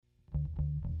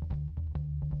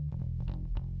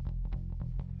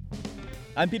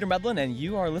I'm Peter Medlin, and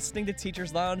you are listening to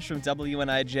Teacher's Lounge from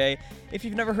WNIJ. If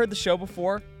you've never heard the show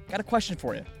before, got a question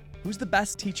for you. Who's the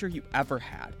best teacher you ever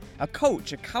had? A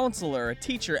coach, a counselor, a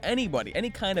teacher, anybody, any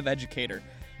kind of educator.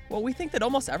 Well, we think that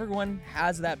almost everyone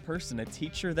has that person, a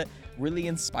teacher that really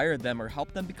inspired them or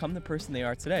helped them become the person they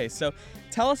are today. So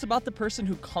tell us about the person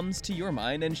who comes to your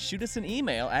mind and shoot us an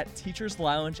email at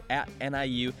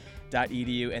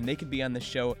teacherslounge@niu.edu, and they could be on the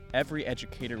show. Every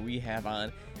educator we have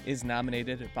on is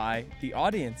nominated by the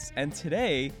audience. And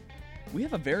today, we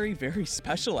have a very, very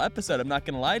special episode. I'm not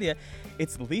going to lie to you.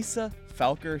 It's Lisa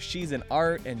Felker. She's an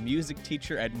art and music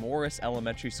teacher at Morris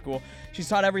Elementary School. She's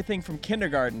taught everything from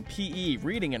kindergarten, PE,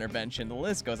 reading intervention. The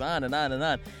list goes on and on and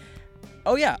on.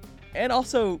 Oh yeah, and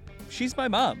also, she's my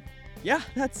mom. Yeah,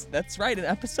 that's right. An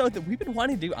episode that we've been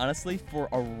wanting to do, honestly, for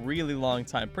a really long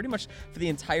time. Pretty much for the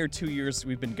entire 2 years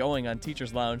we've been going on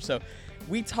Teacher's Lounge. So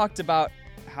we talked about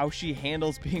how she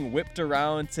handles being whipped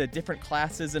around to different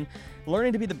classes and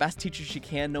learning to be the best teacher she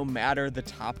can no matter the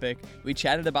topic. We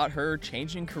chatted about her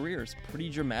changing careers pretty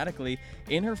dramatically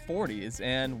in her 40s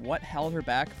and what held her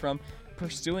back from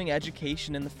pursuing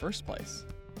education in the first place.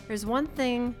 There's one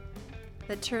thing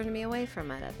that turned me away from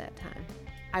it at that time.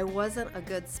 I wasn't a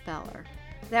good speller.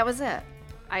 That was it.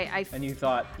 And you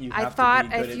thought you have to be good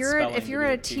at spelling if you're to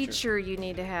be a teacher, you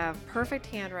need to have perfect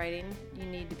handwriting. You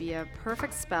need to be a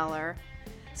perfect speller.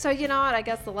 So you know what? I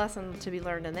guess the lesson to be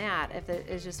learned in that, if there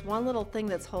is just one little thing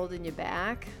that's holding you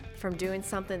back from doing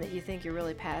something that you think you're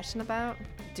really passionate about,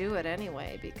 do it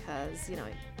anyway, because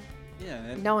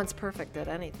no one's perfect at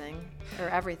anything or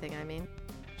everything. I mean.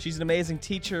 She's an amazing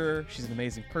teacher, she's an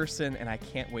amazing person, and I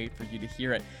can't wait for you to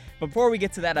hear it. Before we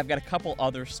get to that, I've got a couple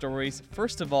other stories.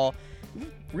 First of all,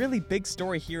 really big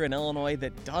story here in Illinois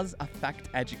that does affect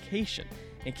education.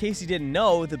 In case you didn't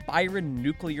know, the Byron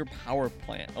Nuclear Power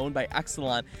Plant, owned by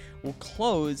Exelon, will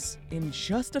close in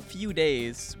just a few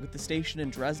days, with the station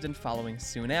in Dresden following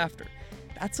soon after.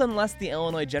 That's unless the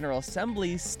Illinois General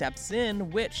Assembly steps in,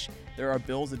 which there are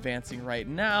bills advancing right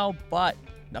now, but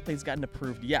nothing's gotten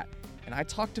approved yet. And I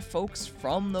talked to folks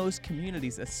from those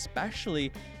communities,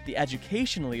 especially the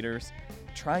education leaders,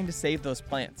 trying to save those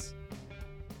plants.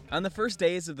 On the first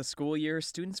days of the school year,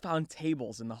 students found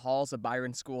tables in the halls of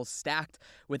Byron schools stacked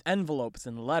with envelopes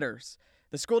and letters.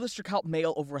 The school district helped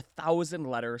mail over 1,000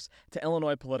 letters to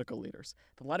Illinois political leaders.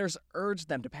 The letters urged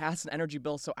them to pass an energy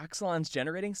bill so Exelon's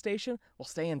generating station will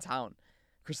stay in town.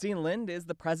 Christine Lind is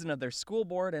the president of their school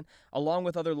board, and along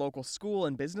with other local school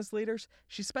and business leaders,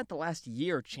 she spent the last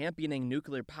year championing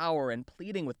nuclear power and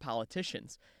pleading with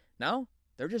politicians. Now,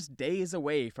 they're just days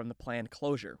away from the planned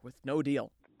closure with no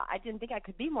deal. I didn't think I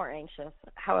could be more anxious.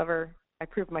 However, I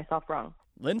proved myself wrong.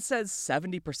 Lynn says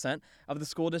 70% of the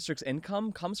school district's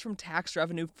income comes from tax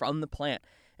revenue from the plant,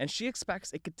 and she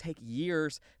expects it could take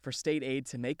years for state aid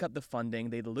to make up the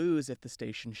funding they'd lose if the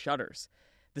station shutters.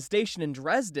 The station in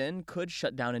Dresden could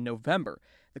shut down in November.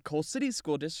 The Coal City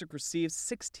School District receives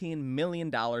 $16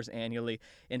 million annually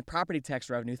in property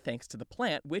tax revenue thanks to the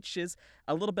plant, which is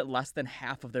a little bit less than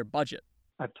half of their budget.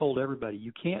 I've told everybody,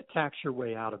 you can't tax your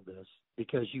way out of this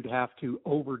because you'd have to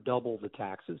over double the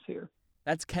taxes here.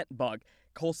 That's Kent Bugg,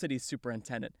 Coal City's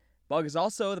superintendent. Bugg is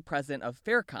also the president of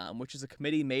Faircom, which is a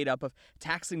committee made up of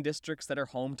taxing districts that are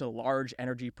home to large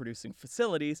energy-producing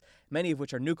facilities, many of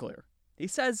which are nuclear. He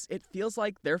says it feels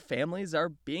like their families are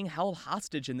being held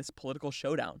hostage in this political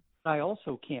showdown. I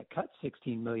also can't cut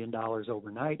 $16 million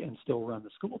overnight and still run the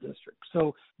school district.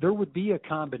 So there would be a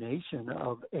combination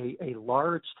of a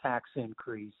large tax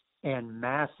increase and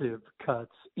massive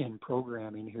cuts in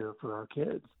programming here for our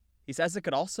kids. He says it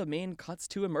could also mean cuts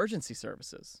to emergency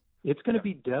services. It's going to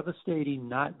be devastating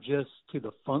not just to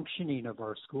the functioning of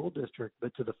our school district,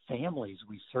 but to the families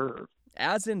we serve.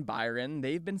 As in Byron,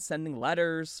 they've been sending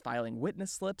letters, filing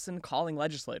witness slips, and calling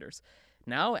legislators.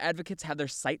 Now, advocates have their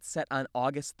sights set on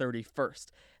August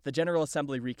 31st. The General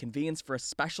Assembly reconvenes for a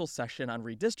special session on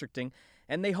redistricting,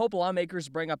 and they hope lawmakers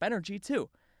bring up energy, too.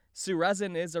 Sue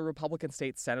Rezin is a Republican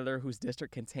state senator whose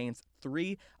district contains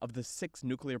 3 of the 6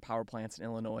 nuclear power plants in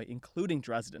Illinois, including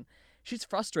Dresden. She's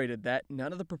frustrated that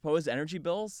none of the proposed energy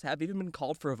bills have even been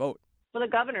called for a vote. Well, the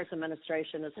governor's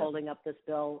administration is holding up this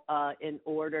bill in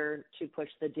order to push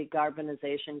the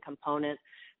decarbonization component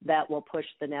that will push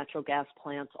the natural gas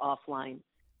plants offline.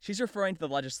 She's referring to the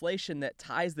legislation that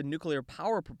ties the nuclear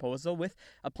power proposal with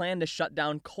a plan to shut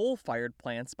down coal-fired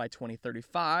plants by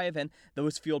 2035 and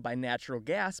those fueled by natural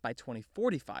gas by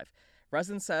 2045.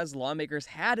 Resin says lawmakers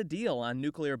had a deal on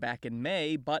nuclear back in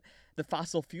May, but the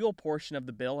fossil fuel portion of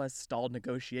the bill has stalled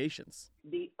negotiations.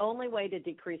 The only way to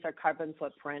decrease our carbon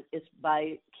footprint is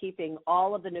by keeping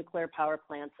all of the nuclear power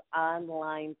plants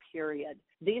online, period.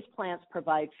 These plants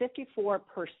provide 54%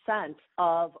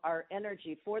 of our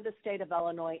energy for the state of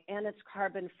Illinois, and it's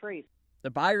carbon-free.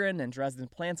 The Byron and Dresden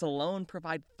plants alone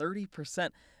provide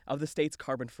 30% of the state's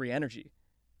carbon-free energy.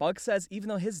 Bug says even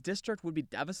though his district would be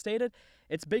devastated,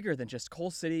 it's bigger than just Coal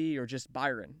City or just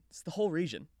Byron. It's the whole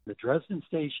region. The Dresden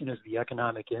station is the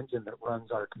economic engine that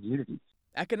runs our communities.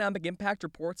 Economic impact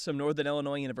reports from Northern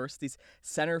Illinois University's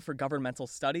Center for Governmental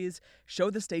Studies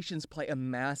show the stations play a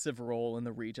massive role in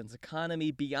the region's economy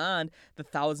beyond the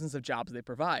thousands of jobs they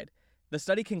provide. The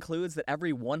study concludes that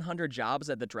every 100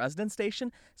 jobs at the Dresden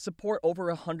station support over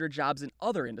 100 jobs in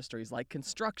other industries like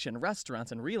construction,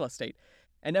 restaurants, and real estate.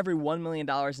 And every $1 million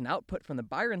in output from the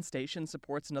Byron station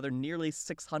supports another nearly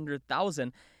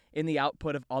 $600,000 in the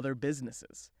output of other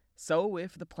businesses. So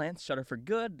if the plants shutter for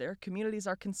good, their communities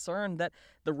are concerned that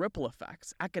the ripple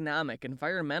effects, economic,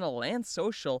 environmental, and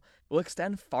social, will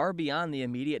extend far beyond the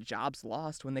immediate jobs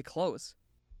lost when they close.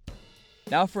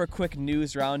 Now for a quick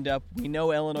news roundup. We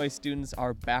know Illinois students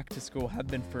are back to school, have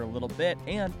been for a little bit,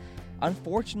 and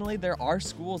unfortunately there are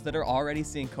schools that are already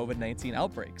seeing COVID-19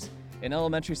 outbreaks. An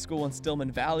elementary school in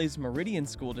Stillman Valley's Meridian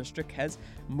School District has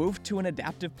moved to an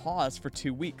adaptive pause for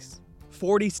 2 weeks.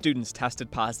 40 students tested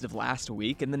positive last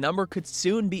week, and the number could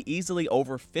soon be easily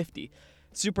over 50.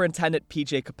 Superintendent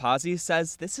P.J. Capazzi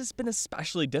says this has been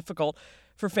especially difficult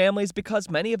for families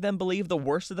because many of them believe the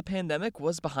worst of the pandemic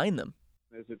was behind them.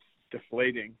 It's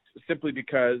deflating, simply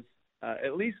because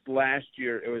at least last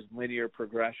year it was linear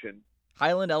progression.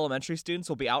 Highland Elementary students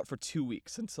will be out for 2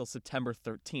 weeks until September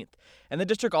 13th, and the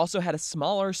district also had a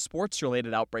smaller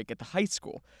sports-related outbreak at the high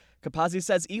school. Capazzi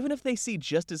says even if they see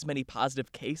just as many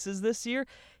positive cases this year,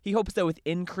 he hopes that with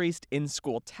increased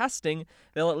in-school testing,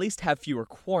 they'll at least have fewer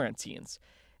quarantines.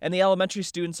 And the elementary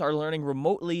students are learning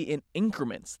remotely in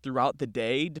increments throughout the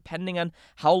day, depending on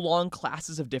how long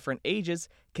classes of different ages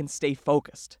can stay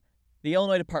focused. The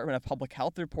Illinois Department of Public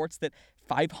Health reports that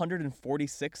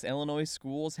 546 Illinois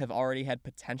schools have already had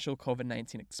potential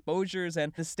COVID-19 exposures,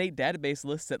 and the state database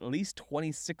lists at least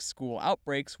 26 school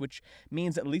outbreaks, which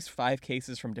means at least 5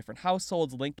 cases from different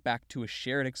households linked back to a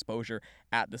shared exposure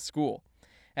at the school.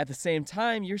 At the same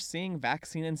time, you're seeing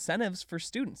vaccine incentives for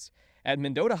students. At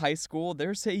Mendota High School,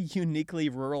 there's a uniquely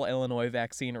rural Illinois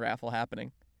vaccine raffle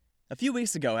happening. A few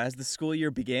weeks ago, as the school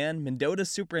year began, Mendota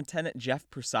Superintendent Jeff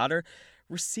Prusader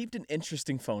received an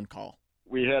interesting phone call.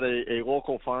 We had a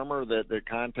local farmer that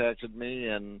contacted me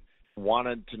and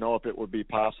wanted to know if it would be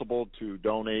possible to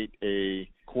donate a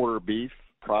quarter beef,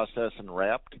 processed and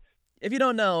wrapped. If you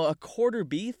don't know, a quarter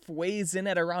beef weighs in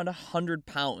at around 100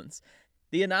 pounds.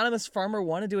 The anonymous farmer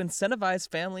wanted to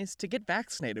incentivize families to get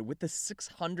vaccinated with the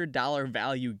 $600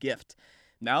 value gift.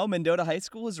 Now Mendota High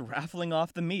School is raffling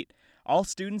off the meat. All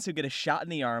students who get a shot in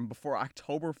the arm before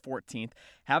October 14th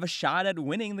have a shot at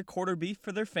winning the quarter beef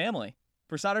for their family.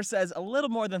 Prusader says a little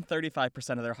more than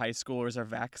 35% of their high schoolers are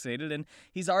vaccinated, and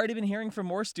he's already been hearing from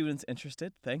more students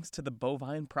interested thanks to the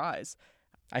bovine prize.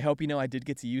 I hope you know I did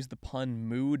get to use the pun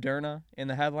Moderna in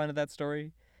the headline of that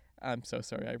story. I'm so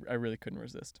sorry, I really couldn't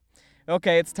resist.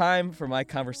 Okay, it's time for my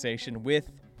conversation with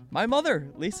my mother,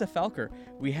 Lisa Felker.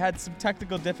 We had some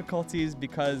technical difficulties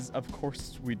because, of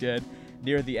course, we did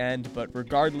near the end, but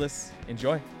regardless,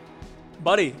 enjoy.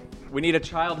 Buddy, we need a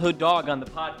childhood dog on the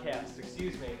podcast.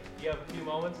 Excuse me, do you have a few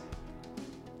moments?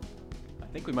 I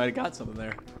think we might have got something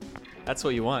there. That's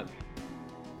what you want.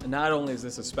 And not only is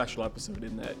this a special episode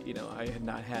in that, I had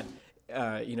not had,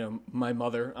 my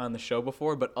mother on the show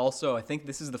before, but also I think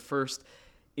this is the first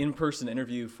in-person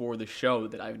interview for the show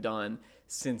that I've done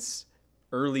since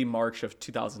early March of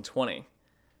 2020.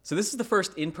 So this is the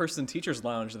first in-person Teachers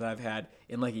Lounge that I've had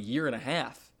in like a year and a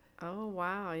half. Oh,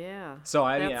 wow, yeah. So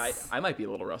I might be a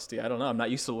little rusty. I don't know. I'm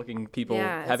not used to having people.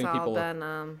 Yeah, it's all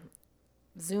been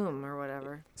Zoom or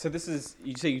whatever. So this is,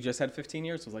 you say you just had 15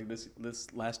 years? So it was like this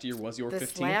last year was your 15?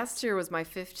 This last year was my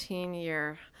 15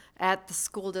 year at the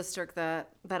school district that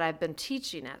I've been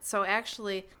teaching at. So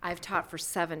actually, I've taught for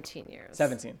 17 years.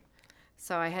 17.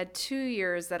 So I had 2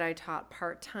 years that I taught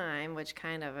part-time, which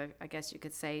kind of, I guess you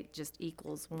could say, just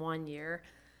equals 1 year.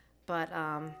 But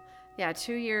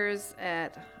 2 years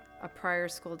at a prior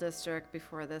school district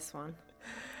before this one.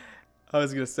 I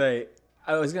was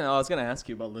gonna ask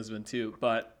you about Lisbon too,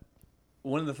 but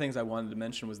one of the things I wanted to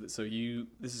mention was that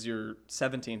this is your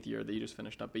 17th year that you just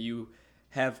finished up, but you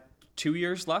have 2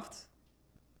 years left?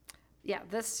 Yeah,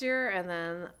 this year and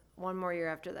then one more year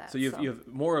after that. So you have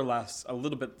more or less a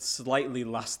little bit slightly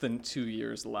less than 2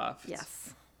 years left.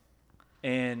 Yes.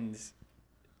 And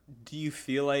do you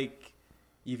feel like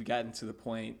you've gotten to the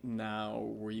point now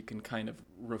where you can kind of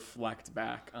reflect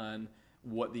back on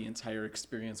what the entire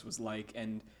experience was like,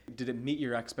 and did it meet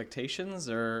your expectations,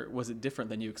 or was it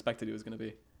different than you expected it was going to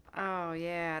be? Oh,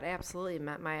 yeah, it absolutely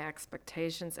met my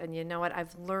expectations. And you know what?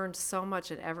 I've learned so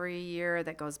much, and every year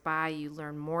that goes by, you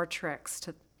learn more tricks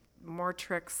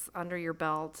under your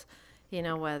belt, you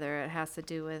know, whether it has to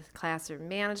do with classroom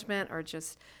management or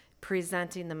just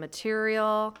presenting the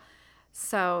material.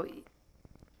 So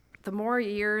the more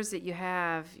years that you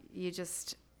have,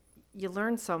 you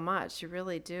learn so much. You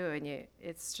really do. And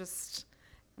it's just,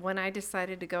 when I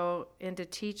decided to go into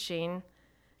teaching,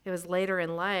 it was later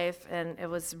in life, and it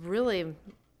was really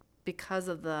because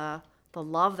of the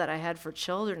love that I had for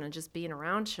children and just being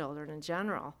around children in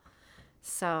general.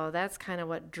 So that's kind of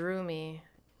what drew me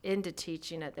into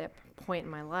teaching at that point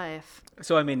in my life.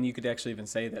 So, I mean, you could actually even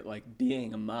say that, like,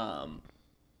 being a mom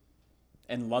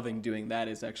and loving doing that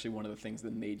is actually one of the things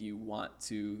that made you want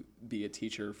to be a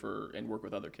teacher and work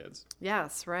with other kids.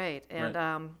 Yes, right.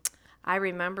 And I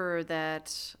remember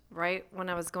that right when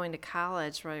I was going to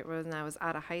college, right when I was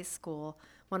out of high school,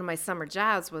 one of my summer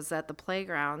jobs was at the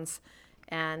playgrounds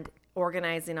and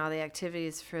organizing all the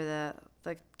activities for the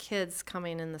kids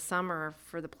coming in the summer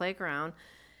for the playground.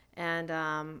 And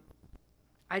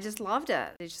I just loved it.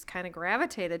 They just kind of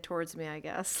gravitated towards me, I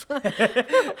guess.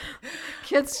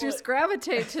 Kids just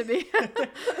gravitate to me.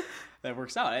 That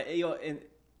works out. And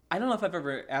I don't know if I've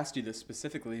ever asked you this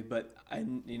specifically, but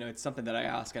it's something that I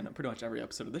ask on pretty much every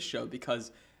episode of this show,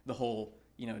 because the whole,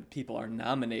 people are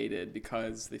nominated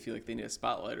because they feel like they need a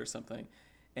spotlight or something.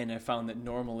 And I found that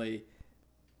normally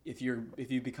if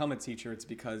you become a teacher, it's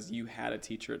because you had a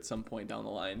teacher at some point down the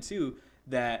line too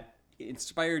that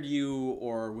inspired you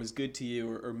or was good to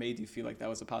you or made you feel like that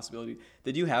was a possibility.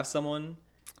 Did you have someone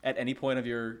at any point of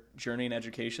your journey in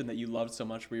education that you loved so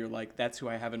much where you're like, that's who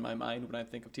I have in my mind when I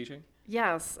think of teaching?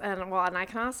 Yes, and I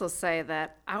can also say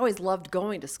that I always loved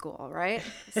going to school, right?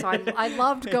 So I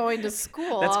loved going to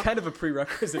school. That's kind of a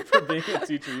prerequisite for being a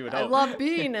teacher, you would hope. I love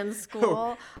being in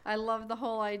school. I love the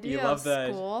whole idea of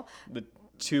school. The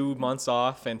 2 months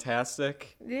off,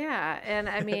 fantastic. Yeah, and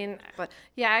I mean, but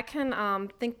yeah, I can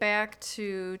think back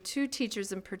to 2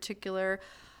 teachers in particular.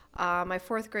 My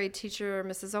 4th grade teacher,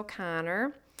 Mrs.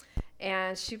 O'Connor,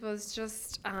 and she was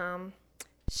just,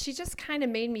 she just kind of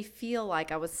made me feel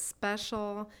like I was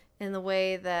special in the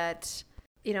way that,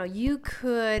 you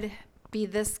could be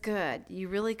this good. You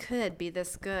really could be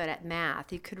this good at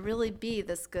math. You could really be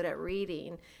this good at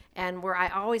reading. And where I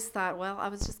always thought, well, I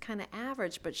was just kind of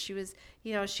average, but she was,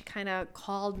 she kind of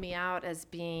called me out as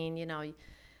being,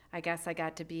 I guess I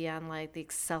got to be on like the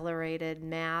accelerated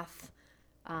math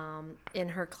in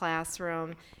her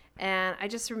classroom. And I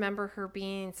just remember her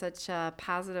being such a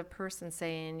positive person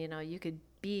saying, you could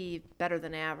be better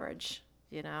than average,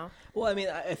 Well, I mean,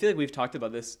 I feel like we've talked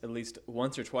about this at least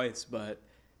once or twice, but,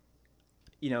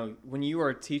 when you are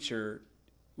a teacher,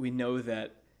 we know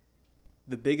that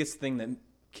the biggest thing that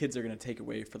kids are going to take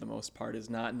away for the most part is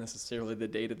not necessarily the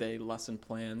day-to-day lesson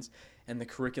plans and the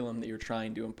curriculum that you're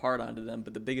trying to impart onto them,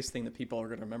 but the biggest thing that people are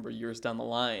going to remember years down the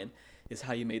line is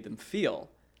how you made them feel.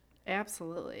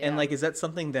 Absolutely. Yeah. And is that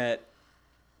something that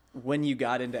when you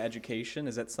got into education,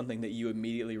 is that something that you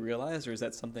immediately realized, or is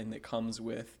that something that comes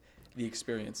with the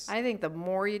experience? I think the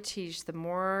more you teach, the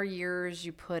more years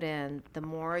you put in, the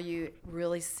more you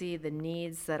really see the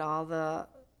needs that all the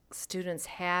students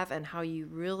have and how you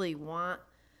really want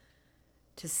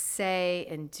to say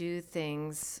and do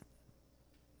things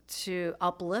to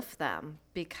uplift them,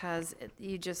 because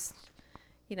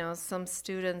some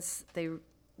students, they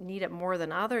need it more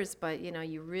than others, but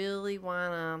you really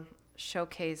want to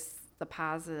showcase the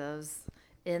positives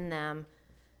in them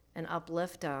and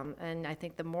uplift them. And I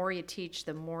think the more you teach,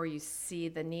 the more you see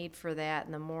the need for that,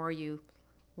 and the more you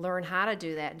learn how to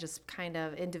do that and just kind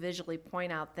of individually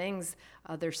point out things,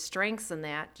 their strengths in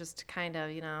that, just to kind of,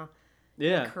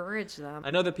 encourage them.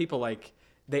 I know that people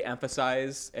they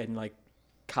emphasize in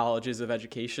colleges of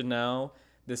education now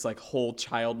this whole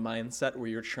child mindset where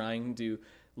you're trying to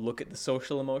look at the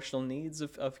social emotional needs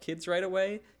of kids right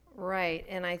away. Right,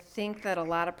 and I think that a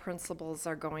lot of principals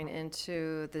are going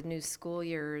into the new school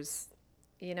years,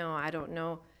 I don't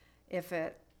know if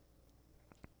it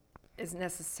is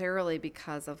necessarily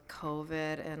because of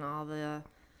COVID and all the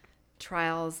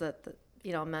trials that,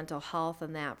 mental health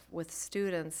and that with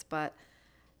students, but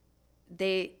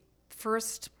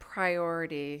first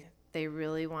priority, they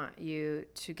really want you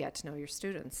to get to know your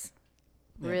students.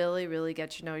 Yeah. Really, really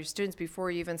get to know your students before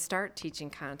you even start teaching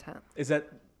content. Is that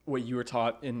what you were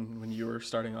taught when you were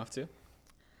starting off too?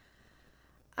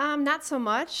 Not so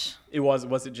much.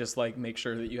 Was it just like make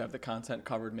sure that you have the content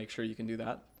covered, make sure you can do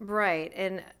that? Right.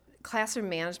 And classroom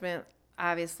management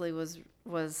obviously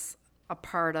was a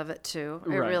part of it too. It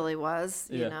Right. really was,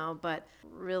 Yeah. you know, but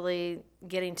really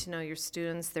getting to know your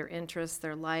students, their interests,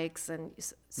 their likes, and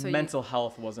so Mental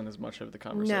health wasn't as much of the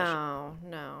conversation.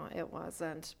 No, it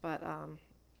wasn't. But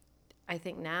I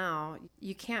think now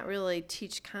you can't really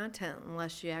teach content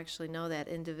unless you actually know that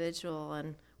individual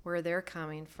and where they're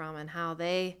coming from and how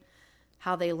they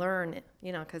learn,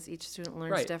 you know, because each student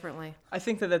learns Right. differently. I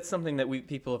think that that's something that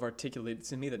people have articulated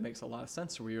to me that makes a lot of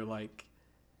sense, where you're like,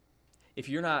 if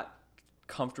you're not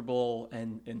comfortable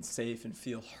and safe and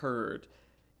feel heard,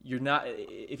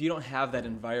 if you don't have that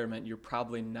environment, you're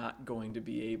probably not going to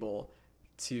be able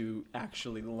to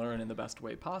actually learn in the best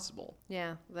way possible.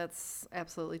 Yeah, that's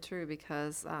absolutely true,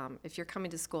 because if you're coming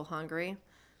to school hungry,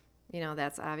 you know,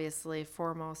 that's obviously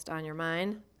foremost on your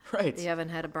mind. Right. You haven't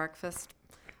had a breakfast.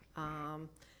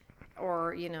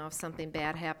 Or, you know, if something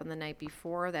bad happened the night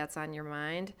before, that's on your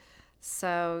mind.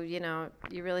 So, you know,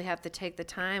 you really have to take the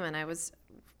time. And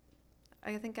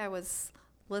I think I was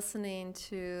listening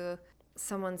to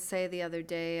someone say the other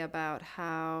day about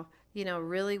how, you know,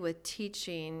 really with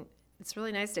teaching, it's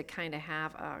really nice to kind of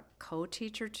have a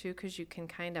co-teacher too, because you can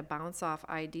kind of bounce off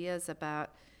ideas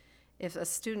about if a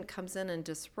student comes in and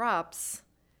disrupts,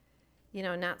 you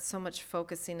know, not so much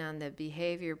focusing on the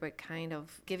behavior, but kind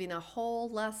of giving a whole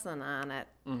lesson on it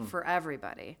for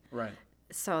everybody. Right.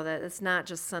 So that it's not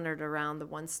just centered around the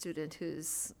one student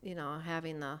who's, you know,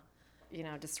 having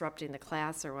disrupting the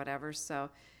class or whatever. So,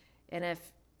 and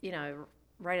if, you know,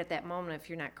 right at that moment, if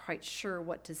you're not quite sure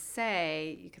what to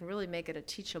say, you can really make it a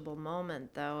teachable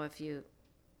moment, though, if you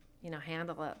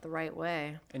handle it the right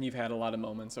way. And you've had a lot of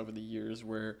moments over the years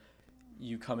where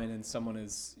you come in and someone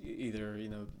is either, you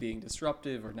know, being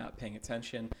disruptive or not paying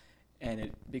attention, and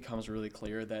it becomes really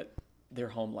clear that their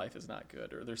home life is not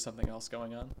good or there's something else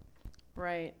going on.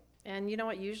 Right. And you know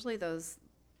what? Usually those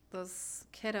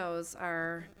kiddos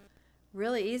are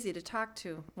really easy to talk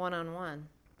to one-on-one.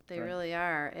 They Right. really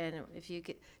are. And if you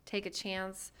take a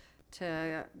chance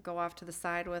to go off to the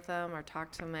side with them or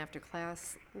talk to them after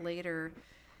class later,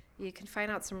 you can find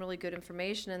out some really good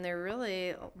information. And they're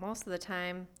really, most of the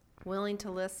time, willing to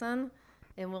listen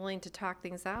and willing to talk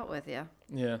things out with you.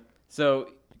 Yeah.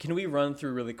 So can we run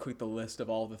through really quick the list of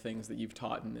all the things that you've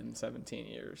taught in 17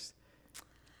 years?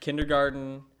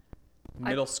 Kindergarten,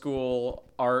 middle school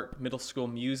art, middle school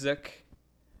music.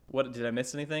 What, did I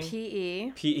miss anything?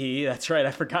 PE, that's right.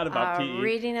 I forgot about PE.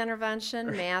 Reading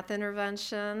intervention, math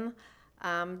intervention.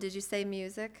 Did you say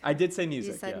music? I did say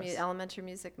music, You said yes. elementary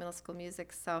music, middle school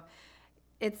music. So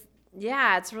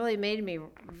it's really made me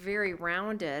very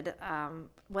rounded.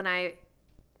 When I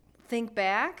think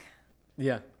back,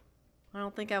 Yeah. I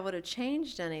don't think I would have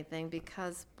changed anything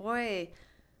because, boy,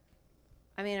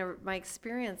 I mean, my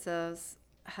experiences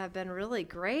have been really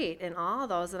great in all of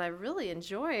those, and I really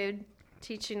enjoyed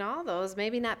teaching all those.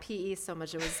 Maybe not PE so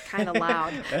much. It was kind of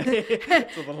loud.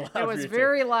 It's a little loud It for was you, too.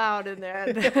 very loud in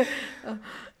there.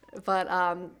 But,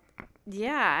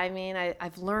 yeah, I mean,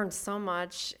 I've learned so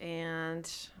much, and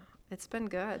it's been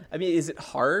good. I mean, is it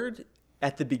hard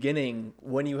at the beginning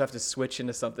when you have to switch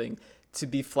into something to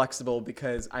be flexible?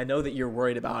 Because I know that you're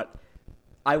worried about,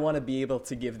 I want to be able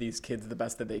to give these kids the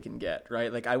best that they can get,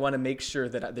 right? Like, I want to make sure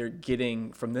that they're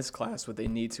getting from this class what they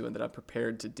need to and that I'm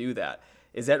prepared to do that.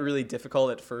 Is that really difficult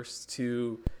at first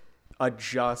to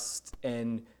adjust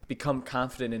and become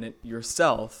confident in it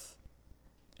yourself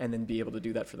and then be able to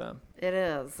do that for them? It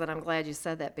is, and I'm glad you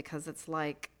said that because it's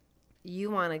like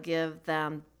you want to give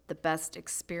them the best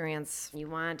experience. You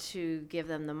want to give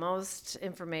them the most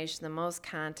information, the most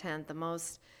content,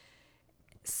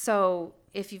 So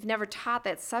if you've never taught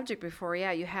that subject before,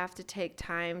 yeah, you have to take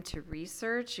time to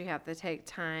research. You have to take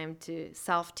time to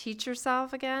self-teach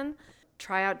yourself again.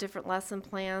 Try out different lesson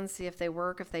plans, see if they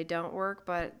work, if they don't work.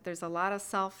 But there's a lot of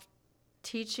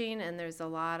self-teaching and there's a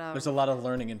lot of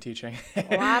learning and teaching.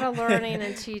 a lot of learning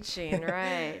and teaching,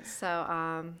 right?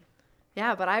 So,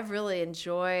 yeah, but I've really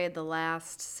enjoyed the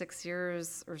last 6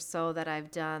 years or so that I've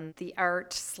done the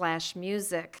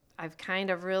art/music. I've kind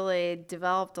of really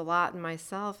developed a lot in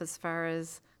myself as far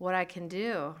as what I can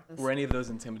do. Were any of those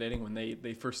intimidating when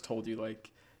they first told you,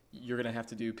 like, you're going to have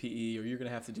to do PE or you're going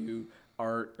to have to do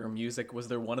art or music? Was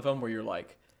there one of them where you're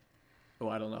like, oh,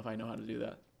 I don't know if I know how to do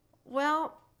that?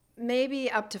 Well,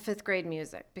 maybe up to 5th grade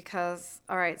music because,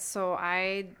 all right, so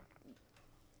I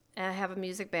have a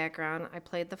music background. I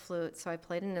played the flute, so I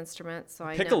played an instrument. So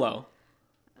I know. Piccolo.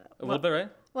 A little bit, right?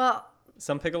 Well,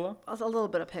 Some piccolo? A little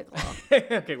bit of piccolo.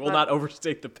 Okay, we'll not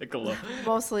overstate the piccolo.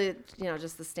 Mostly,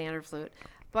 just the standard flute.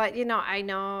 But, I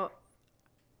know,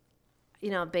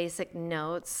 basic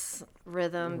notes,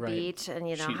 rhythm, Right. beat, and,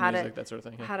 Sheet how music, to that sort of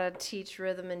thing. Yeah. how to teach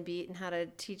rhythm and beat and how to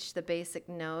teach the basic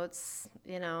notes,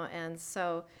 and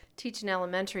so teaching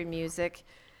elementary music,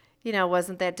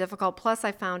 wasn't that difficult. Plus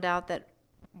I found out that,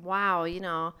 wow,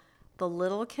 the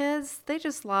little kids, they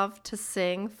just love to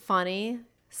sing funny,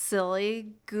 silly,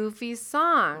 goofy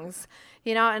songs,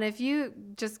 and if you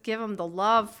just give them the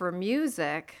love for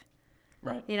music,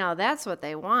 Right. that's what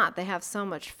they want. They have so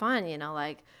much fun,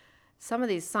 like some of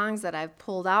these songs that I've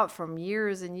pulled out from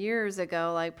years and years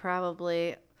ago, like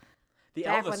probably The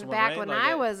back Elvis when, one, back right? when Like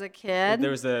I was a kid. There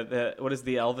was the what is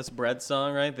the Elvis Bread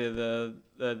song, right? The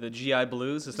GI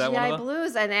Blues, is that GI one of them?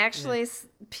 Blues, and actually,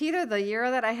 Peter, the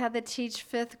year that I had to teach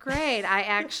 5th grade, I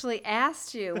actually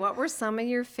asked you what were some of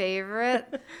your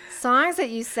favorite songs that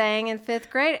you sang in 5th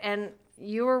grade, and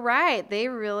you were right. They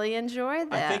really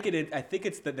enjoyed that. I think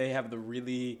it's that they have the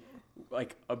really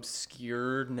like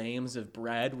obscure names of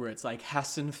bread where it's like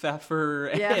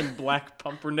Hessenpfeffer Yeah. and Black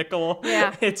Pumpernickel.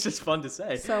 Yeah. It's just fun to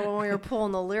say. So when we were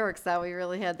pulling the lyrics out, we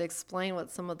really had to explain what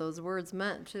some of those words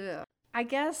meant too. I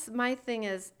guess my thing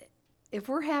is, if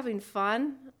we're having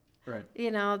fun, Right.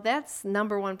 that's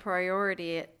number one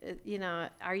priority.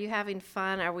 Are you having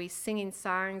fun? Are we singing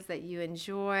songs that you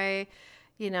enjoy?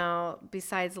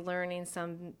 Besides learning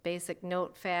some basic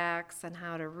note facts and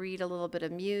how to read a little bit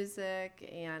of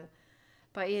music.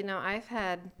 But I've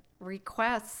had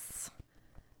requests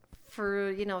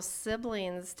for,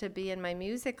 siblings to be in my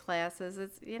music classes.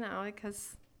 It's,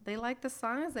 because they like the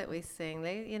songs that we sing.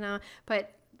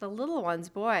 But the little ones,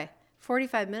 boy,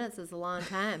 45 minutes is a long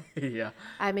time. Yeah.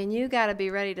 I mean, you got to be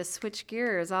ready to switch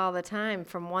gears all the time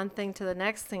from one thing to the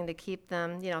next thing to keep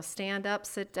them, stand up,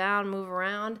 sit down, move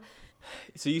around.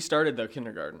 So you started though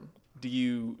kindergarten. Do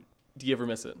you ever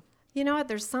miss it? You know what?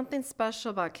 There's something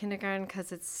special about kindergarten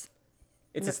because it's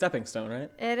a stepping stone, right?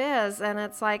 It is, and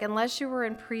it's like, unless you were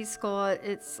in preschool,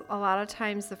 it's a lot of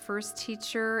times the first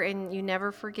teacher, and you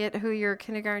never forget who your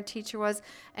kindergarten teacher was,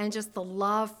 and just the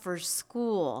love for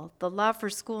school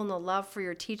and the love for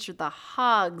your teacher, the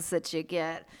hugs that you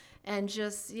get, and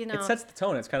just, It sets the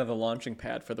tone. It's kind of the launching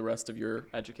pad for the rest of your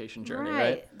education journey,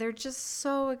 right? They're just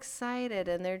so excited,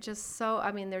 and they're just so,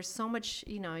 I mean, there's so much,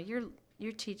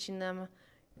 you're teaching them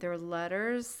their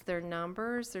letters, their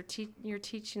numbers. You're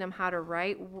teaching them how to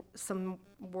write some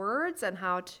words and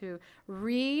how to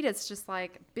read. It's just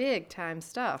like big time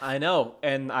stuff. I know,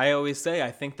 and I always say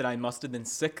I think that I must have been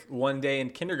sick one day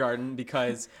in kindergarten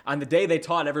because on the day they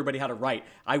taught everybody how to write,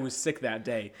 I was sick that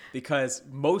day because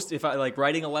if I like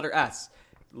writing a letter S,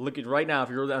 look at right now, if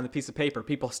you wrote it on a piece of paper,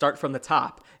 people start from the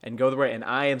top and go the way, and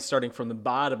I am starting from the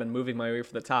bottom and moving my way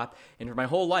from the top. And for my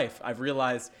whole life, I've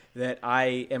realized that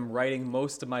I am writing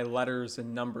most of my letters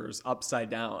and numbers upside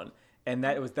down. And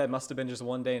that must have been just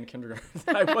one day in kindergarten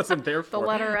that I wasn't there for. The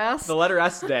letter S? The letter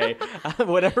S day,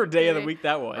 whatever day of the week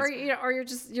that was. Or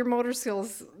your motor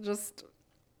skills just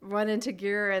run into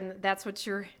gear, and that's what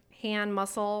your hand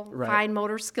muscle, Right. fine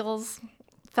motor skills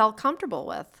felt comfortable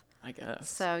with. I guess.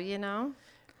 So,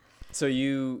 So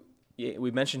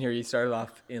we mentioned here you started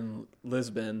off in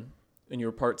Lisbon and you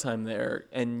were part-time there,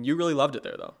 and you really loved it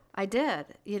there though. I did.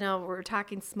 We're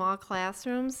talking small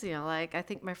classrooms, like I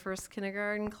think my first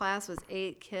kindergarten class was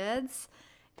 8 kids.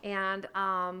 And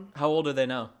How old are they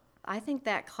now? I think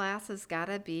that class has got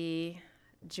to be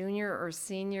junior or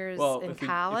seniors in if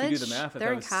college. you do the math, if They're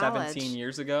that in was college. 17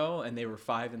 years ago and they were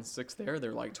 5 and 6 there,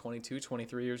 they're like 22,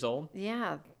 23 years old.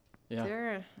 Yeah.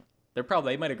 Yeah.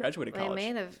 They might have graduated college.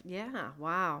 They may have, yeah,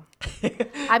 wow.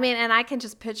 I mean, and I can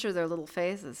just picture their little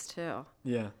faces too.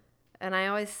 Yeah. And I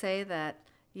always say that,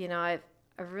 I've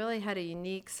really had a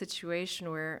unique situation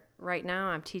where right now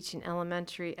I'm teaching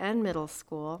elementary and middle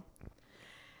school.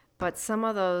 But some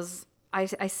of those, I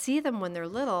see them when they're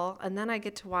little, and then I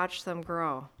get to watch them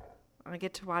grow. I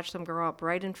get to watch them grow up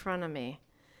right in front of me.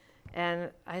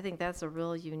 And I think that's a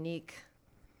real unique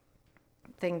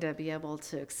thing to be able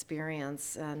to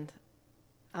experience. And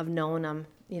I've known them,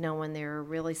 when they were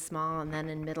really small and then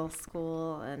in middle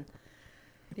school. And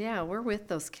yeah, we're with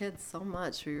those kids so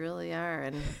much. We really are.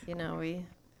 And, we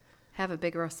have a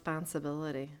big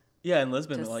responsibility. Yeah, in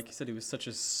Lisbon, like you said, it was such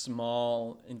a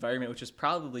small environment, which is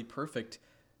probably perfect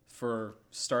for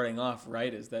starting off,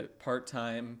 right? Is that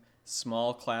part-time,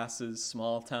 small classes,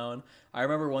 small town. I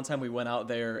remember one time we went out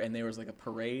there and there was like a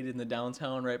parade in the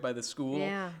downtown right by the school.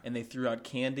 Yeah. And they threw out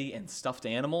candy and stuffed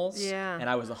animals. Yeah. And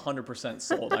I was 100%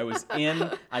 sold. I was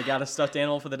in. I got a stuffed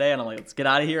animal for the day and I'm like, let's get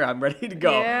out of here. I'm ready to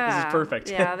go. Yeah. This is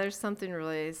perfect. Yeah, there's something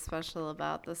really special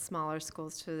about the smaller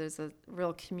schools too. There's a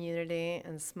real community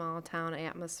and small town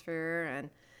atmosphere. And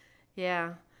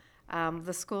yeah,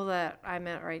 the school that I'm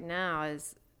at right now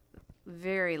is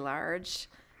very large.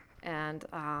 And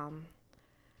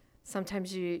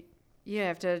sometimes you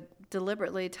have to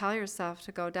deliberately tell yourself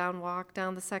to walk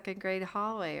down the second grade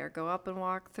hallway or go up and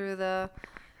walk through the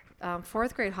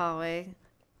fourth grade hallway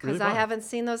because Really I fun. haven't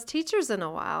seen those teachers in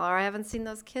a while or I haven't seen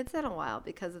those kids in a while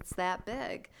because it's that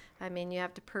big. I mean, you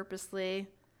have to purposely,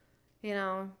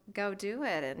 go do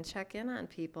it and check in on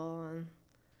people. And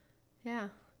yeah.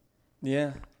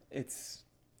 Yeah,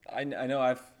 I know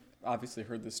I've obviously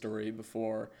heard the story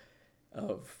before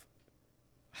of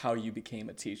how you became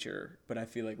a teacher, but I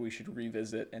feel like we should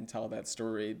revisit and tell that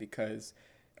story because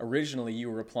originally you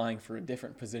were applying for a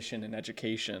different position in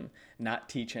education, not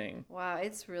teaching. Wow,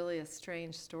 it's really a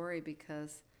strange story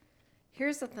because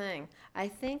here's the thing. I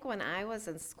think when I was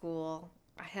in school,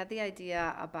 I had the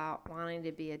idea about wanting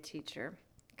to be a teacher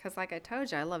because like I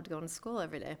told you, I loved going to school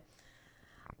every day.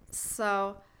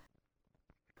 So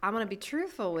I'm going to be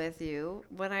truthful with you.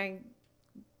 When I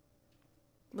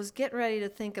was getting ready to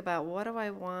think about what do I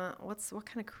want, what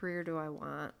kind of career do I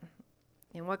want,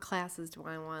 and what classes do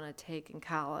I want to take in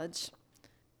college.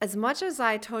 As much as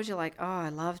I told you, like, oh, I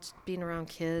loved being around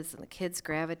kids and the kids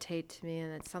gravitate to me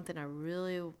and it's something I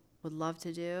really would love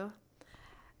to do,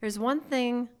 there's one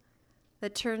thing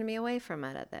that turned me away from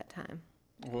it at that time.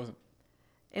 What was it?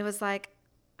 It was like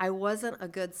I wasn't a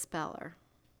good speller.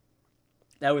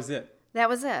 That was it. That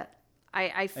was it.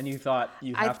 And you thought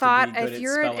you I have thought to be good if at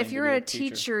you're spelling if to you're be a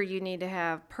teacher, you need to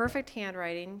have perfect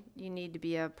handwriting. You need to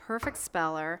be a perfect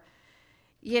speller.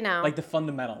 Like the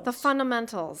fundamentals. The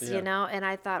fundamentals, Yeah. And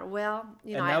I thought, well,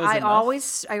 And that was I enough?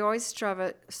 always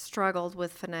struggled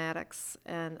with phonetics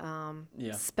and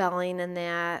Yeah. spelling and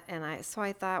that, and I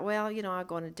thought, well, I'll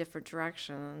go in a different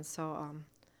direction, and so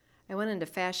I went into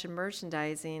fashion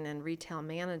merchandising and retail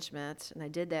management, and I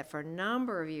did that for a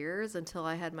number of years until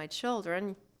I had my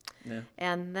children. Yeah.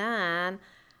 And then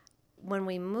when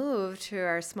we moved to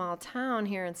our small town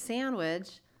here in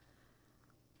Sandwich,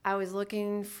 I was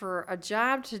looking for a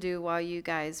job to do while you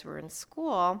guys were in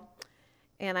school,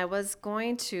 and I was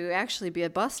going to actually be a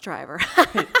bus driver.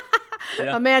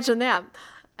 Yeah. Imagine that.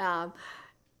 I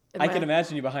can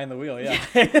imagine you behind the wheel,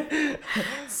 yeah.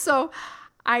 So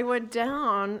I went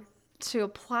down to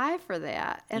apply for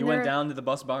that. And You went down to the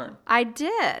bus barn. I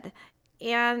did.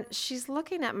 And she's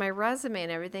looking at my resume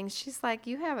and everything. She's like,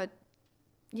 you have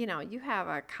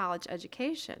a college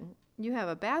education. You have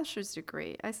a bachelor's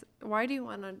degree. I said, why do you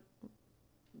want to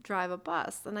drive a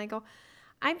bus? And I go,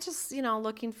 I'm just,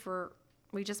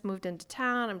 we just moved into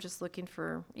town. I'm just looking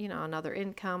for, another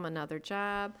income, another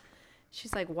job.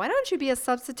 She's like, why don't you be a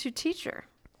substitute teacher?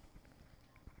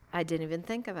 I didn't even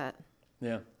think of it.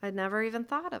 Yeah. I'd never even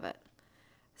thought of it.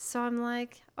 So I'm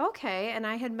like, okay. And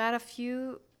I had met a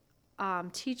few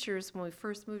teachers when we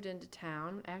first moved into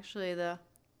town. Actually, the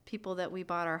people that we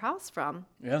bought our house from,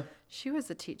 Yeah. she was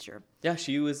a teacher. Yeah,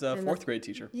 she was a And fourth grade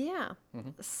teacher. Yeah.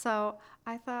 So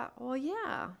I thought, well,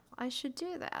 yeah, I should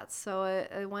do that. So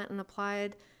I went and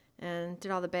applied and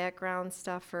did all the background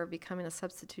stuff for becoming a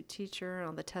substitute teacher and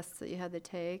all the tests that you had to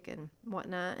take and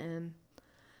whatnot. And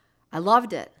I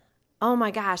loved it. Oh my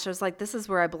gosh, I was like, this is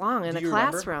where I belong, in a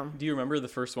classroom. Do you remember the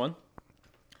first one?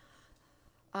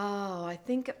 Oh, I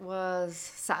think it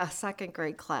was a second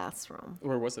grade classroom.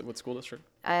 Where was it? What school district?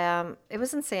 It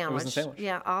was in Sandwich. Sandwich.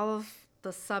 Yeah, all of the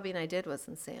subbing I did was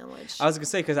in Sandwich. I was going to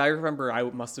say, because I remember I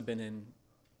must have been in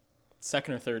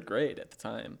second or third grade at the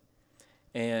time.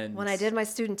 And When I did my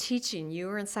student teaching, you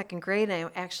were in second grade, and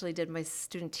I actually did my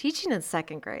student teaching in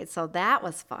second grade, so that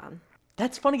was fun.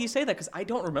 That's funny you say that, because I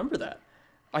don't remember that.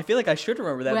 I feel like I should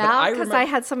remember that. Well, because I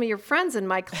had some of your friends in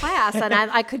my class, and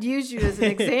I could use you as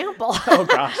an example. Oh,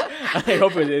 gosh. I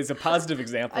hope it is a positive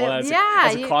example as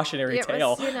a cautionary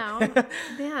tale.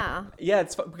 Yeah. Yeah,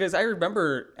 it's because I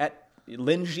remember at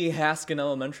Lindsay Haskin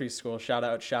Elementary School, shout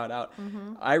out.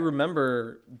 Mm-hmm. I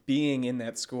remember being in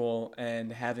that school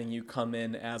and having you come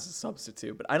in as a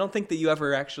substitute, but I don't think that you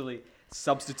ever actually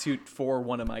substitute for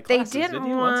one of my classes. They didn't did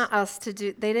you want once? us to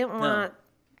do. They didn't want.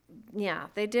 Yeah,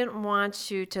 they didn't want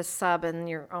you to sub in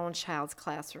your own child's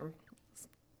classroom.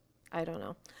 I don't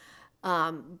know,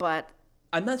 but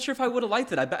I'm not sure if I would have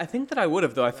liked it. I think that I would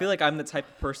have, though. I feel like I'm the type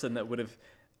of person that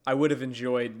I would have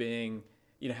enjoyed being,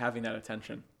 having that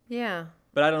attention. Yeah.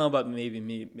 But I don't know about maybe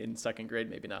me in second grade,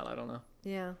 maybe not. I don't know.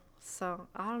 Yeah. So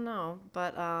I don't know,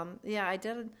 but yeah, I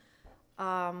did.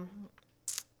 Wow,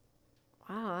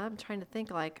 I'm trying to think.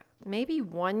 Like maybe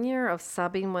 1 year of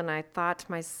subbing when I thought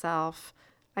to myself,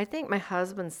 I think my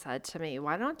husband said to me,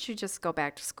 "Why don't you just go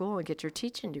back to school and get your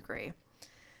teaching degree?"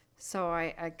 So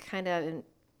I kind of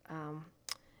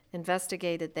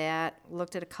investigated that,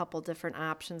 looked at a couple different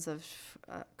options of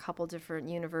a couple different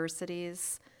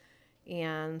universities,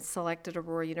 and selected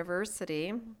Aurora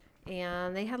University.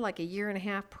 And they had like a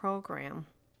 1.5-year program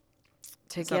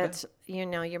to That's not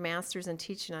get, your master's in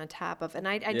teaching on top of. And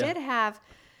I Yeah. did have,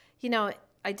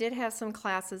 I did have some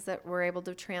classes that were able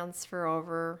to transfer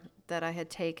over that I had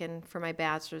taken for my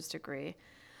bachelor's degree.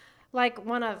 Like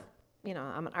I'm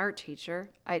an art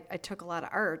teacher. I took a lot of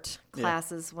art Yeah.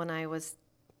 classes when I was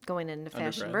going into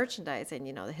fashion Undergrad.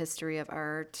 merchandising, the history of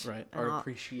art. Right. and Art all-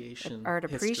 appreciation. Art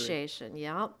history. appreciation,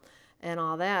 yep. And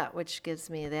all that, which gives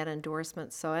me that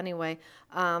endorsement. So anyway,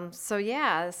 so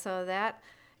that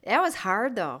was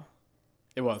hard though.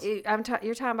 It was. You're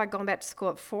talking about going back to school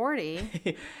at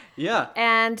 40. Yeah.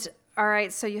 And all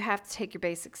right, so you have to take your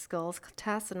basic skills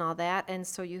tests and all that, and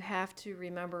so you have to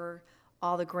remember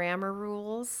all the grammar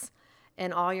rules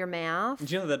and all your math.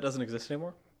 Did you know that doesn't exist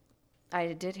anymore?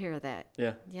 I did hear that.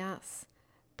 Yeah. Yes.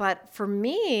 But for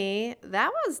me,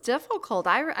 that was difficult.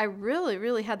 I really,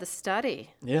 really had to study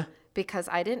Yeah. because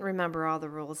I didn't remember all the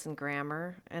rules and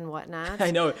grammar and whatnot.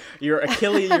 I know your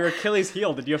Achilles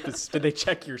heel. Did they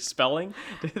check your spelling?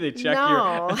 Did they check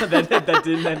No. your that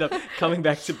didn't end up coming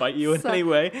back to bite you in any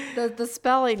way? The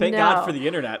spelling, Thank no. God for the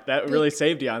internet. That really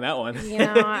saved you on that one.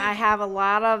 I have a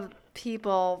lot of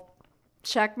people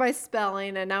check my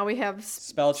spelling, and now we have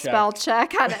Spell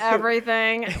check. on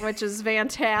everything, which is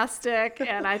fantastic.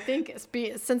 And I think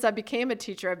since I became a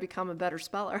teacher, I've become a better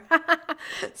speller.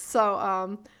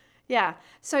 So, yeah.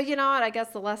 So, you know what? I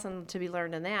guess the lesson to be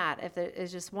learned in that, if there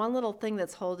is just one little thing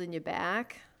that's holding you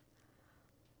back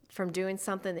from doing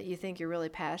something that you think you're really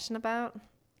passionate about,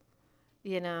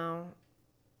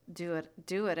 do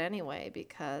it anyway,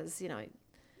 because,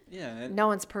 Yeah. And no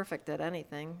one's perfect at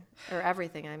anything, or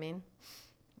everything, I mean.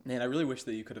 man, I really wish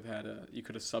that you could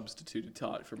have substituted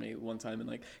taught for me one time, and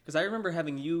because I remember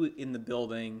having you in the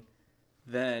building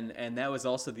then, and that was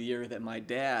also the year that my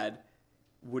dad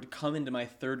would come into my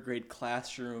third grade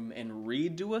classroom and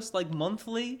read to us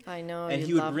monthly. I know, And you'd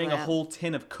he would love bring a that. whole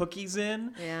tin of cookies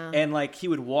in. Yeah. And he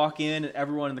would walk in and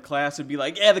everyone in the class would be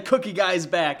like, "Yeah, the cookie guy's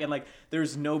back." And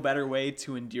there's no better way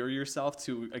to endear yourself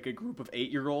to a group of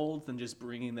 8-year-olds than just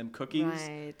bringing them cookies.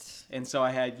 Right. And so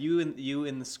I had you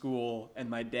in the school and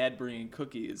my dad bringing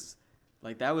cookies.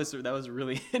 That was a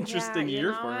really interesting you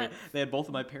year know for me. what? They had both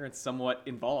of my parents somewhat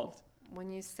involved. When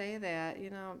you say that,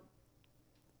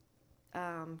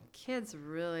 kids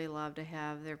really love to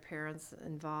have their parents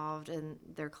involved in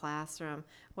their classroom,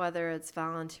 whether it's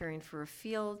volunteering for a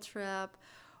field trip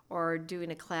or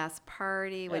doing a class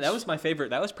party. Yeah, that was my favorite.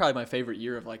 That was probably my favorite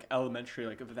year of elementary,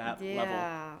 of that level.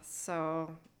 Yeah,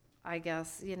 so I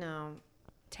guess,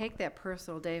 take that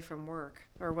personal day from work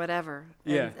or whatever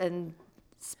and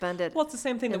spend it Well, it's the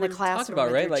same thing in that the we're talking classroom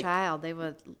about, with right? your child.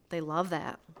 They love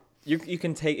that. You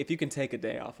can take a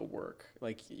day off of work.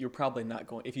 You're probably not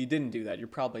going. If you didn't do that, you're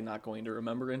probably not going to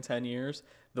remember in 10 years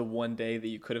the one day that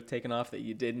you could have taken off that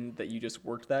you didn't, that you just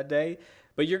worked that day.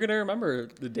 But you're gonna remember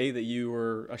the day that you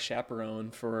were a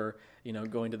chaperone for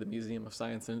going to the Museum of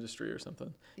Science and Industry or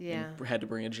something. Yeah. And had to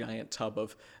bring a giant tub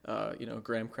of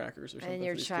graham crackers or something. And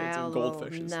your for these kids, and child will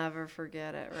goldfishes. never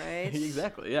forget it, right?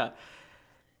 Exactly. Yeah.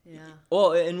 Yeah.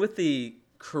 Well, and with the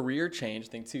career change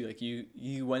thing too,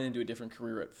 you went into a different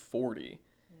career at 40.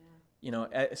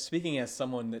 Speaking as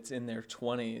someone that's in their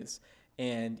 20s,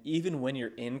 and even when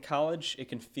you're in college, it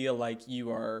can feel like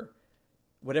you are,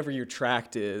 whatever your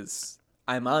tract is,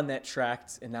 I'm on that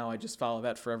tract and now I just follow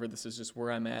that forever. This is just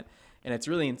where I'm at. And it's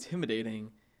really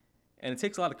intimidating. And it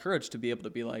takes a lot of courage to be able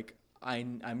to be like,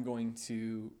 I'm going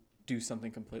to do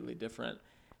something completely different.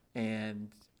 And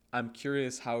I'm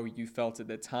curious how you felt at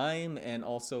the time, and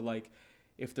also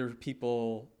if there are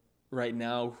people right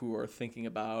now who are thinking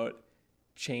about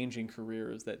changing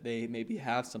careers, that they maybe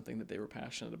have something that they were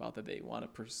passionate about that they want to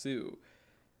pursue.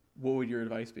 What would your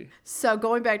advice be? So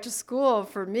going back to school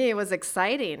for me was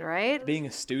exciting, right? Being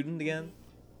a student again?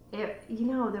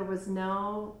 There was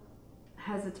no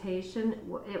hesitation.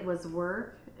 It was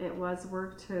work. It was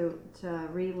work to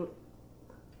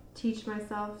teach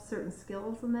myself certain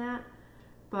skills in that.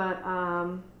 But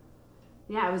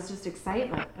it was just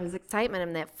excitement. It was excitement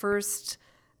in that first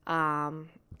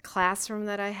classroom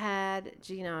that I had.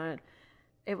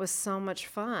 It was so much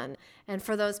fun. And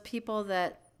for those people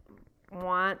that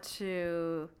want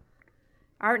to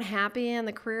aren't happy in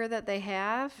the career that they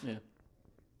have,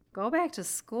 go back to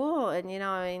school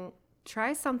and,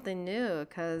 try something new,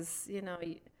 because,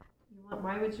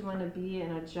 why would you want to be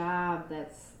in a job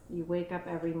that's, you wake up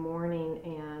every morning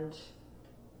and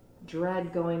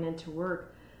dread going into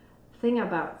work? Thing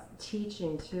about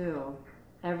teaching too,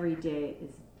 every day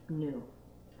is new.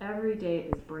 Every day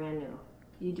is brand new.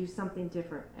 You do something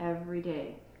different every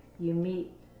day. You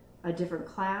meet a different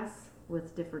class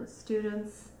with different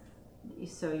students,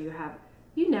 so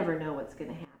you never know what's going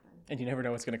to happen. And you never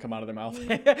know what's going to come out of their mouth.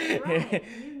 Right.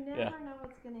 You never know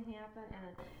what's going to happen,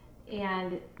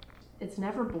 and it's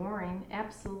never boring.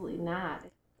 Absolutely not.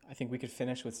 I think we could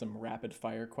finish with some rapid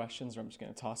fire questions, or I'm just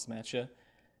going to toss them at you.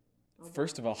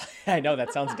 First of all, I know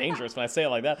that sounds dangerous when I say it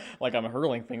like that, like I'm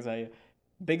hurling things at you.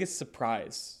 Biggest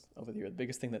surprise over the year, the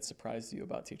biggest thing that surprised you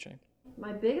about teaching?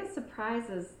 My biggest surprise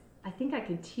is I think I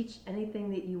can teach anything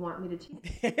that you want me to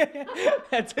teach.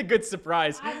 That's a good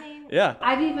surprise. I mean, yeah.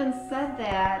 I've even said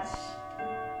that.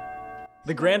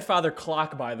 The grandfather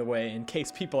clock, by the way, in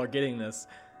case people are getting this,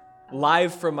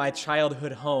 live from my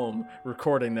childhood home,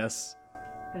 recording this.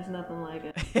 There's nothing like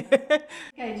it.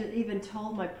 I just even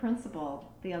told my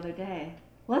principal the other day,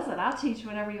 listen, I'll teach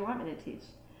whatever you want me to teach.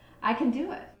 I can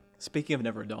do it. Speaking of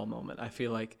never a dull moment, I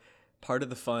feel like part of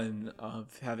the fun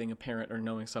of having a parent or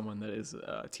knowing someone that is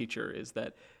a teacher is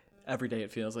that every day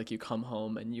it feels like you come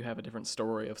home and you have a different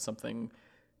story of something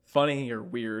funny or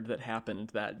weird that happened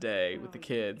that day with the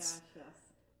kids. Gosh, yes.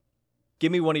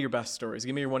 Give me one of your best stories.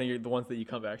 Give me the ones that you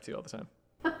come back to all the time.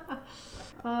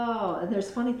 Oh, and there's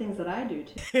funny things that I do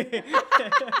too.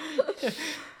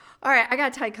 All right, I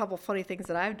got to tell you a couple funny things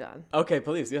that I've done. Okay,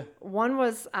 please, yeah. One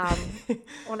was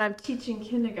when I'm teaching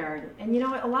kindergarten. And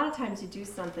a lot of times you do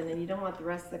something and you don't want the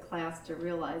rest of the class to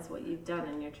realize what you've done,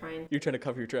 and you're trying to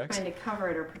cover your tracks. Trying to cover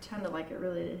it or pretend it like it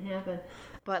really didn't happen.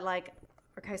 But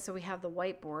okay, so we have the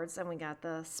whiteboards and we got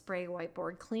the spray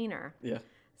whiteboard cleaner. Yeah.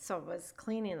 So I was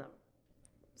cleaning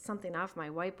something off my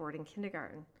whiteboard in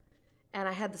kindergarten. And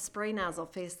I had the spray nozzle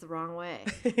faced the wrong way.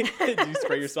 Did you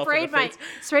spray yourself in the face?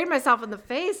 Sprayed myself in the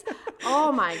face.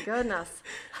 Oh my goodness.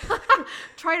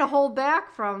 Try to hold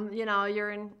back from,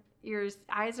 your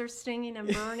eyes are stinging and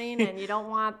burning, and you don't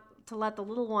want to let the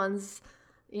little ones,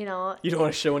 You don't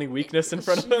want to show any weakness in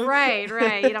front of them. Right.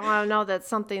 You don't want to know that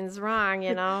something's wrong,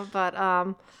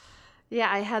 But yeah,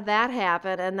 I had that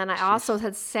happen, and then I also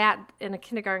had sat in a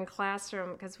kindergarten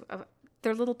classroom because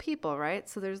they're little people, right?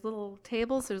 So there's little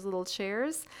tables, there's little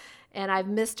chairs, and I've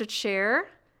missed a chair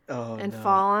and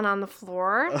fallen on the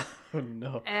floor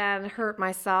and hurt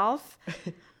myself.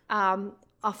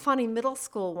 A funny middle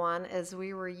school one is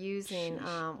we were doing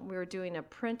a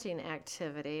printing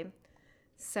activity.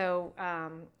 So I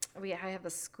have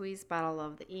a squeeze bottle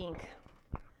of the ink,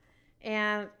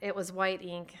 and it was white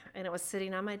ink, and it was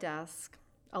sitting on my desk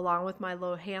along with my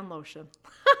hand lotion.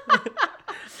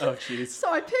 Oh, jeez.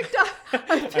 So I picked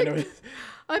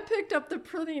up the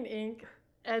printing ink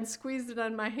and squeezed it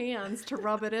on my hands to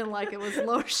rub it in like it was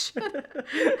lotion.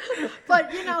 But,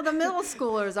 the middle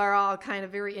schoolers are all kind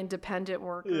of very independent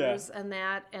workers and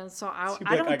so I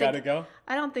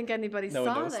don't think anybody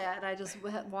saw that. I just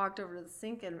walked over to the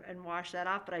sink and washed that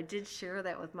off, but I did share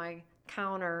that with my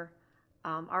counter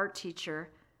art teacher,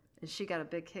 and she got a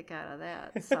big kick out of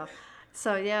that.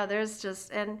 So yeah, there's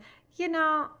just, and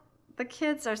the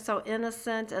kids are so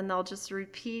innocent, and they'll just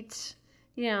repeat,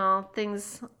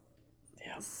 things.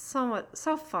 Yeah.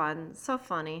 So fun, so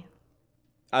funny.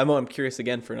 I'm curious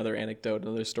again for another anecdote,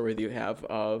 another story that you have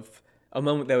of a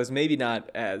moment that was maybe not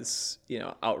as,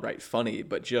 outright funny,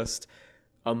 but just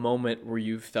a moment where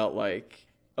you felt like,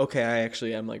 okay, I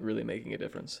actually am really making a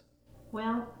difference.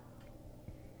 Well,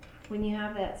 when you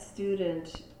have that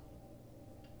student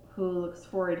who looks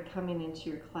forward to coming into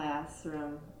your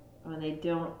classroom when they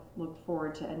don't look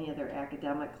forward to any other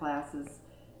academic classes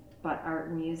but art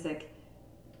and music,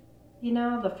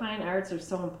 the fine arts are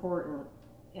so important,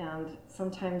 and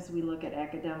sometimes we look at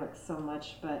academics so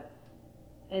much,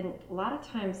 and a lot of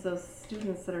times those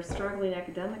students that are struggling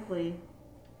academically,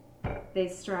 they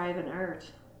strive in art,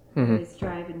 they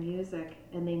strive in music,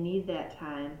 and they need that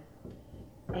time.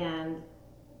 And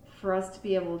for us to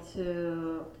be able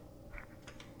to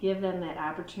give them that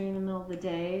opportunity in the middle of the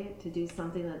day to do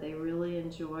something that they really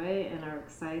enjoy and are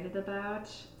excited about.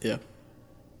 Yeah.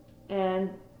 And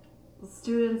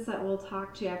students that will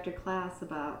talk to you after class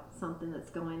about something that's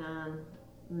going on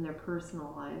in their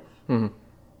personal life,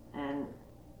 and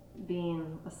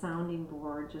being a sounding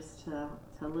board just to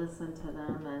listen to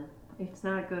them. And if it's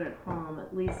not good at home,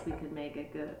 at least we could make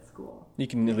it good at school. You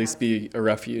can at least be a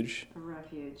refuge. A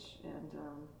refuge. And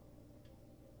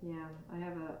I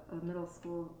have a middle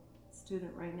school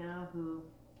student right now who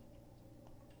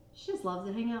she just loves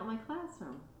to hang out in my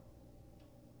classroom.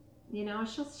 You know,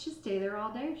 she'll stay there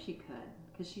all day if she could,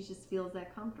 because she just feels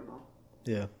that comfortable.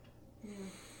 Yeah. Yeah.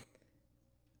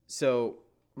 So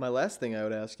my last thing I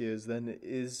would ask you is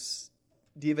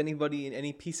do you have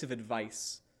any piece of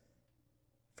advice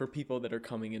for people that are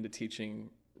coming into teaching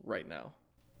right now?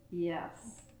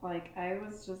 Yes. Like I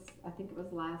think it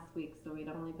was last week, so we'd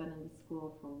only been in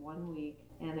school for 1 week,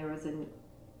 and there was a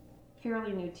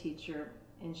fairly new teacher,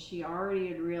 and she already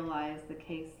had realized the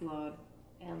caseload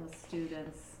and the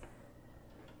students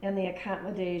and the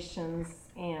accommodations,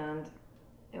 and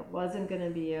it wasn't going to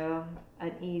be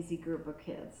an easy group of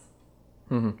kids.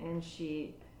 Mm-hmm. And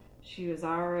she was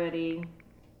already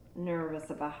nervous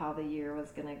about how the year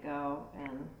was going to go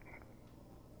and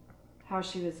how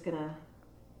she was going to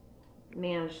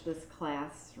manage this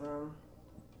classroom.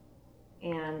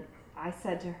 And I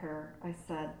said to her,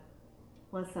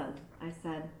 listen,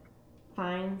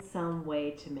 find some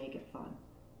way to make it fun.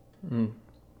 Mm.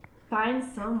 Find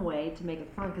some way to make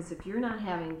it fun, because if you're not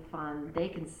having fun, they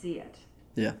can see it.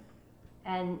 Yeah.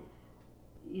 And,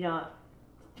 you know,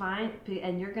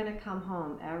 and you're going to come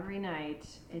home every night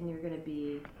and you're going to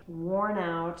be worn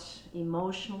out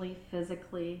emotionally,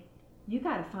 physically. You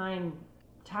got to find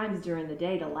times during the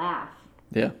day to laugh.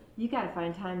 Yeah. You got to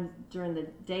find times during the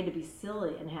day to be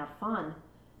silly and have fun.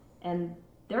 And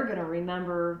they're going to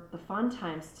remember the fun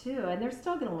times too, and they're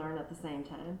still going to learn at the same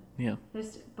time. Yeah.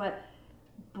 But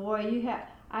boy,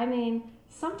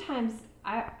 sometimes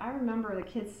I remember the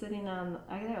kids sitting I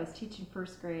think I was teaching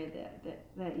first grade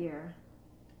that year.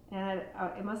 And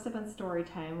it must have been story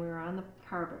time. We were on the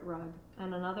carpet rug,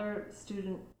 and another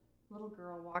little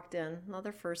girl walked in,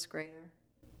 another first grader.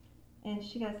 And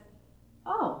she goes,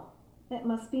 "Oh, it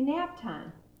must be nap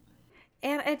time."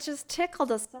 And it just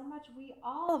tickled us so much.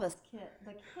 All of us,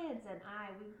 the kids and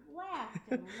I, we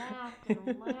laughed and laughed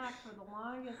and laughed for the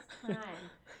longest time.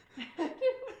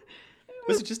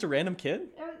 Was it just a random kid?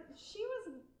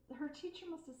 Her teacher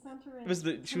must have sent her in.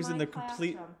 She was in the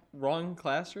complete wrong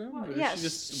classroom? Well, or yeah, she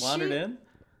just wandered in?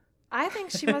 I think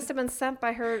she must have been sent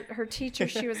by her teacher.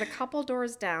 She was a couple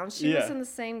doors down. She was in the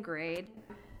same grade.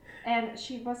 And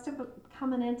she must have been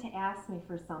coming in to ask me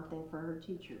for something for her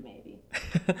teacher, maybe.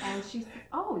 And she said,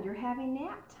 "Oh, you're having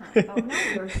nap time." Oh, no,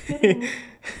 we were sitting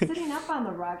up on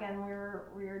the rug, and we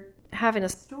were having a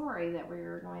story that we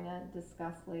were going to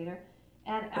discuss later.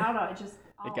 And I don't know,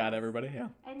 it got everybody, yeah.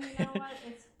 And you know what?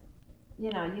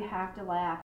 You have to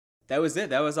laugh. That was it.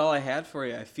 That was all I had for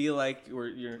you. I feel like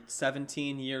you're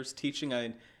 17 years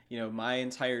teaching. My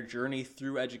entire journey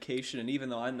through education, and even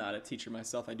though I'm not a teacher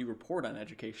myself, I do report on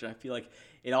education. I feel like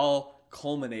it all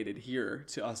culminated here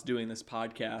to us doing this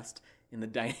podcast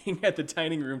at the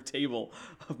dining room table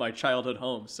of my childhood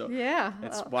home. So yeah,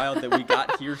 it's wild that we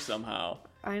got here somehow.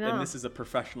 I know. And this is a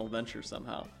professional venture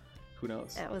somehow. Who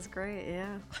knows? That was great,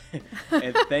 yeah.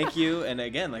 And thank you. And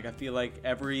again, I feel like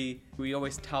we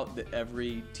always tout that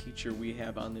every teacher we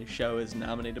have on this show is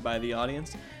nominated by the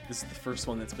audience. This is the first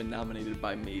one that's been nominated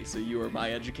by me, so you are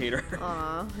my educator.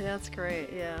 Aw, that's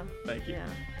great, yeah. Thank you. Yeah,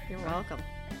 you're welcome.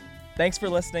 Thanks for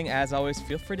listening. As always,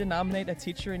 feel free to nominate a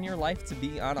teacher in your life to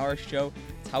be on our show.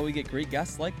 It's how we get great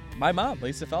guests like my mom,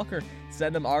 Lisa Felker.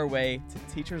 Send them our way to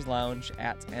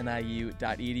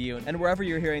teacherslounge@niu.edu. And wherever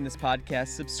you're hearing this podcast,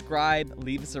 subscribe,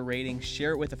 leave us a rating,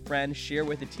 share it with a friend, share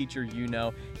with a teacher you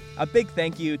know. A big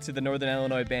thank you to the Northern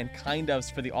Illinois band Kind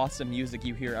Ofs for the awesome music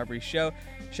you hear every show.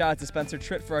 Shout out to Spencer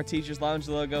Tritt for our Teachers Lounge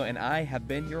logo. And I have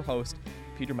been your host,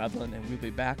 Peter Medlin, and we'll be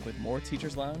back with more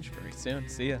Teachers Lounge very soon.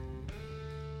 See ya.